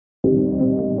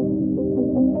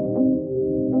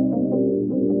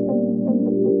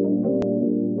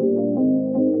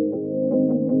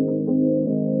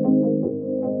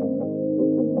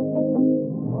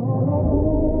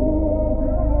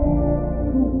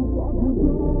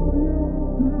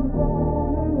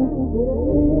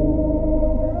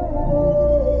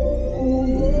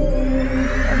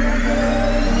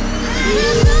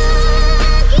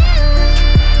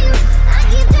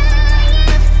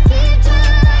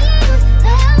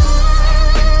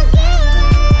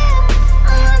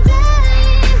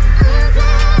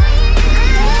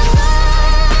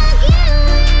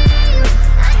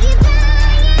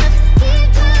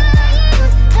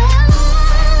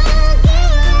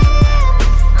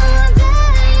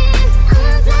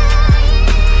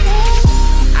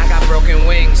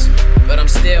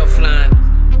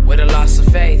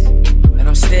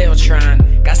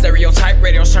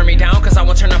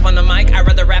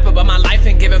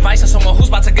advice on someone who's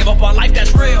about to give up on life,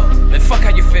 that's real. Man, fuck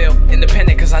how you feel.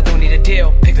 Independent cause I don't need a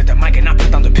deal. Picked up the mic and I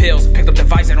put down the pills. Picked up the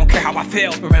vibes, I don't care how I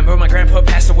feel. Remember my grandpa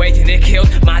passed away and it killed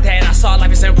my dad. I saw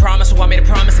life is in promise, so I made a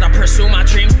promise and I pursue my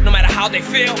dreams no matter how they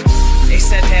feel. They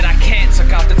said that I can't,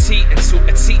 took out the T and to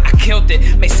a T I killed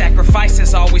it. Made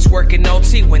sacrifices, always working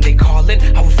OT. When they callin',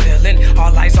 I was feeling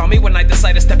all eyes on me when I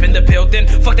decided to step in the building.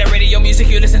 Fuck that radio music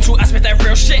you listen to, I spit that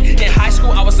real shit. In high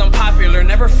school I was unpopular,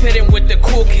 never fit in with the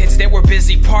cool kids. They were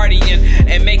busy partying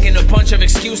and making a bunch of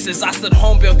excuses. I stood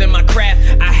home building my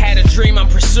craft, I had a dream I'm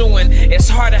pursuing. It's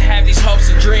hard to have these hopes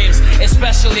and dreams,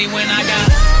 especially when I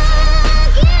got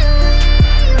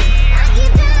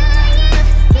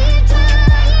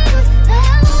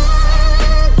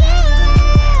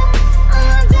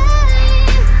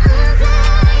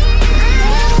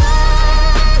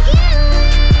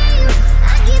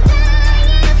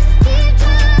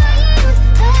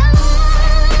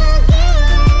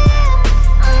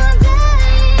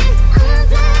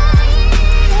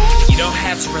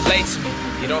relate to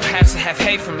me. You don't have to have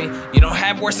hate for me. You don't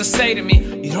have words to say to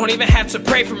me. You don't even have to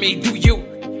pray for me, do you?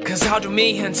 Cause I'll do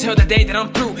me until the day that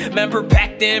I'm through. Remember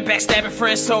back then, backstabbing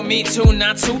friends told me to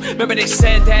not to. Remember they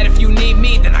said that if you need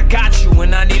me, then I got you.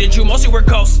 When I needed you, most you were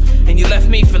ghosts. And you left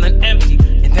me feeling empty,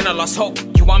 and then I lost hope.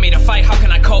 You want me to fight, how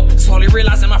can I cope? Slowly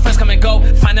realizing my friends come and go.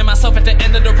 Finding myself at the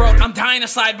end of the road. I'm dying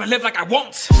inside, but live like I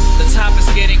won't. The top is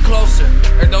getting closer,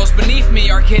 or those beneath me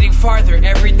are getting farther.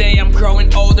 Every day I'm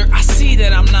growing older. I see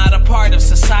that I'm not a part of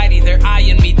society. They're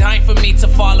eyeing me, dying for me to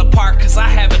fall apart. Cause I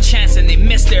have a chance and they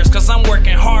miss theirs, cause I'm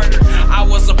working harder. I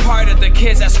was a part of the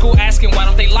kids at school asking why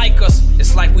don't they like us.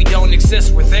 It's like we don't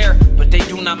exist, we're there, but they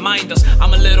do not mind us.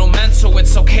 I'm a little mental,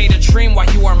 it's okay to dream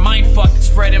while you are mindfucked.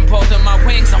 Spreading both of my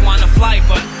wings, I wanna fly,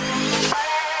 but